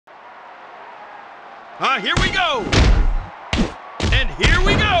Here we go. And here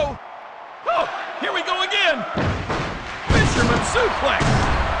we go. Oh, here we go again. Fisherman suplex.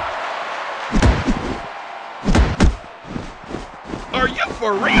 Are you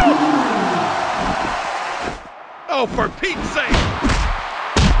for real? Oh, for Pete's sake.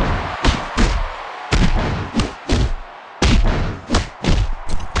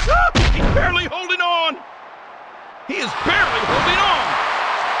 Ah, he's barely holding on. He is barely holding on.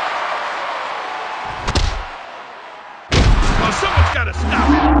 Oh, someone's got to stop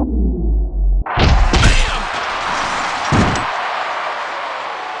him. Bam!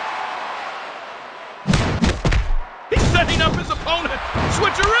 He's setting up his opponent.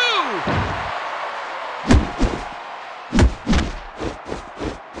 Switcheroo!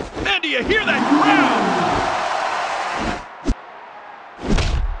 And do you hear that crowd?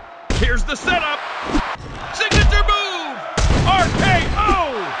 Here's the setup. Signature move!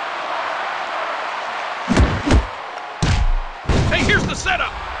 RKO! Hey, here's the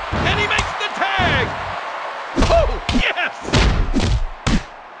setup. And he makes the tag. Oh, yes!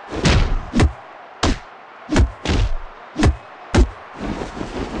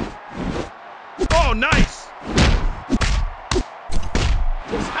 Oh, nice!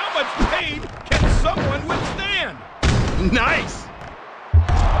 Just how much pain can someone withstand? Nice!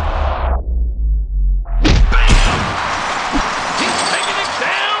 Bam! He's taking it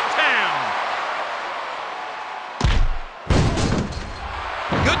downtown!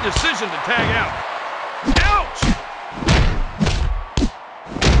 Good decision to tag out. Ouch!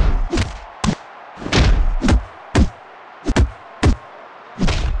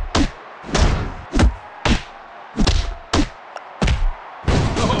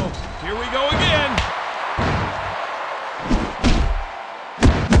 Oh, here we go again.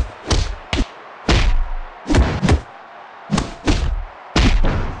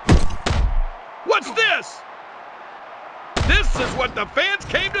 What's this? This is what the fans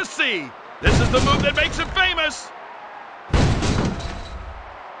came to see. This is the move that makes him famous.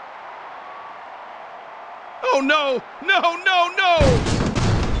 Oh, no, no, no, no.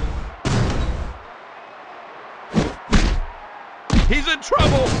 He's in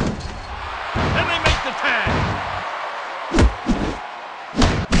trouble. And they make the tag.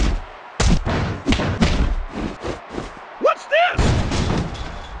 What's this?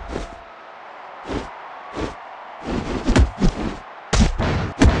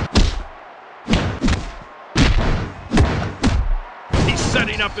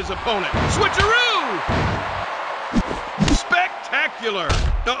 Setting up his opponent. Switcheroo! Spectacular.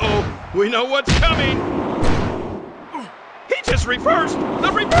 Uh-oh, we know what's coming. He just reversed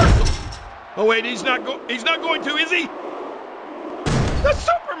the reversal. Oh, wait, he's not going to, is he? The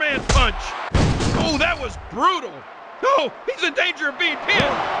Superman punch. Oh, that was brutal. Oh, he's in danger of being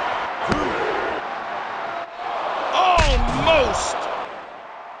pinned. Almost.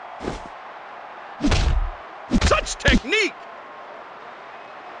 Such technique.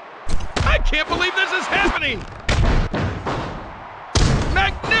 I can't believe this is happening!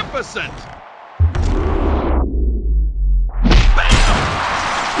 Magnificent! Bam!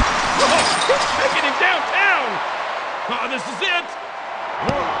 Oh, he's taking him downtown! Oh, this is it!